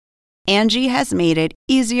Angie has made it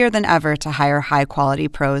easier than ever to hire high-quality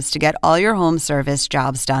pros to get all your home service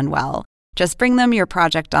jobs done well. Just bring them your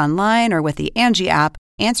project online or with the Angie app,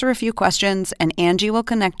 answer a few questions, and Angie will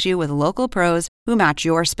connect you with local pros who match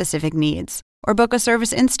your specific needs. Or book a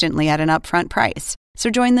service instantly at an upfront price. So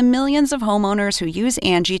join the millions of homeowners who use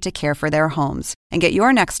Angie to care for their homes and get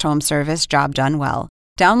your next home service job done well.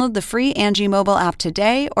 Download the free Angie mobile app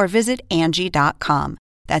today or visit Angie.com.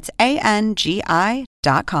 That's ANGI.com.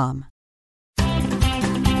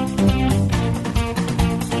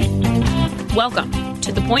 Welcome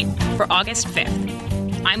to The Point for August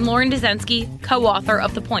 5th. I'm Lauren Dezensky, co-author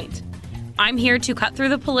of The Point. I'm here to cut through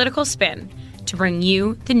the political spin to bring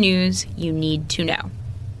you the news you need to know.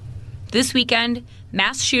 This weekend,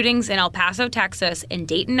 mass shootings in El Paso, Texas, and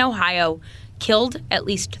Dayton, Ohio, killed at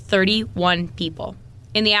least 31 people.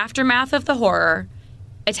 In the aftermath of the horror,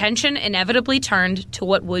 attention inevitably turned to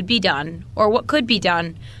what would be done, or what could be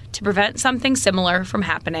done, to prevent something similar from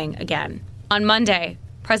happening again. On Monday,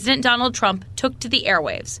 President Donald Trump took to the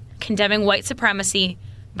airwaves, condemning white supremacy,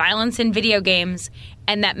 violence in video games,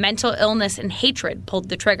 and that mental illness and hatred pulled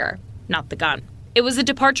the trigger, not the gun. It was a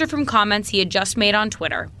departure from comments he had just made on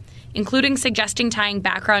Twitter, including suggesting tying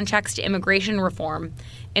background checks to immigration reform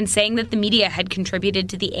and saying that the media had contributed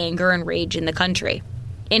to the anger and rage in the country.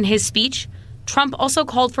 In his speech, Trump also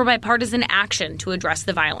called for bipartisan action to address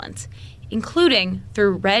the violence, including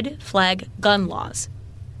through red flag gun laws.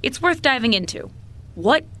 It's worth diving into.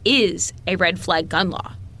 What is a red flag gun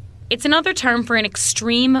law? It's another term for an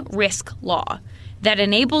extreme risk law that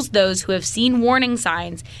enables those who have seen warning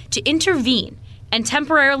signs to intervene and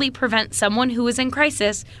temporarily prevent someone who is in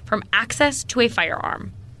crisis from access to a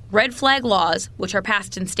firearm. Red flag laws, which are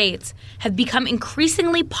passed in states, have become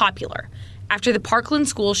increasingly popular after the Parkland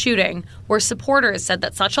school shooting, where supporters said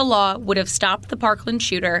that such a law would have stopped the Parkland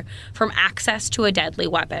shooter from access to a deadly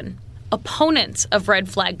weapon. Opponents of red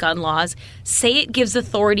flag gun laws say it gives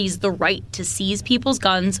authorities the right to seize people's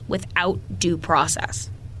guns without due process.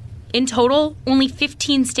 In total, only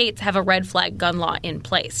 15 states have a red flag gun law in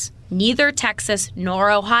place. Neither Texas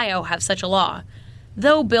nor Ohio have such a law,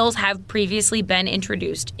 though bills have previously been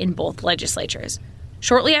introduced in both legislatures.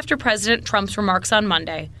 Shortly after President Trump's remarks on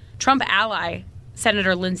Monday, Trump ally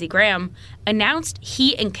Senator Lindsey Graham announced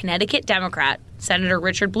he and Connecticut Democrat Senator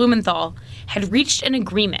Richard Blumenthal had reached an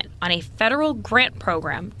agreement on a federal grant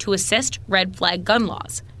program to assist red flag gun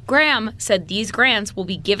laws. Graham said these grants will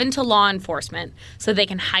be given to law enforcement so they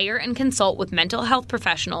can hire and consult with mental health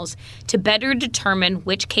professionals to better determine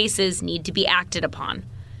which cases need to be acted upon.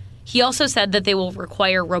 He also said that they will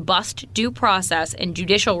require robust due process and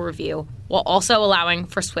judicial review while also allowing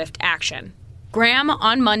for swift action. Graham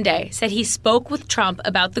on Monday said he spoke with Trump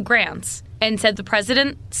about the grants and said the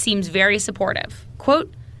president seems very supportive.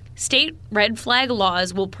 Quote, "State red flag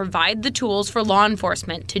laws will provide the tools for law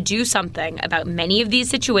enforcement to do something about many of these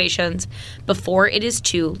situations before it is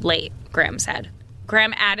too late," Graham said.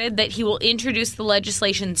 Graham added that he will introduce the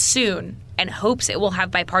legislation soon and hopes it will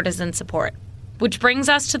have bipartisan support. Which brings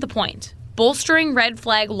us to the point. Bolstering red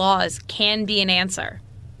flag laws can be an answer,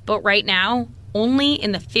 but right now, only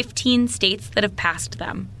in the 15 states that have passed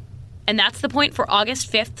them. And that's The Point for August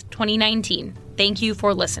 5th, 2019. Thank you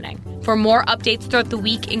for listening. For more updates throughout the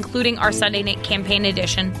week, including our Sunday Night Campaign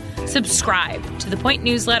edition, subscribe to The Point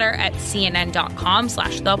newsletter at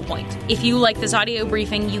cnn.com/thepoint. If you like this audio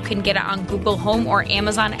briefing, you can get it on Google Home or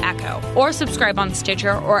Amazon Echo, or subscribe on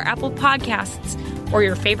Stitcher or Apple Podcasts or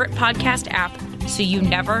your favorite podcast app so you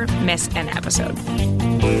never miss an episode.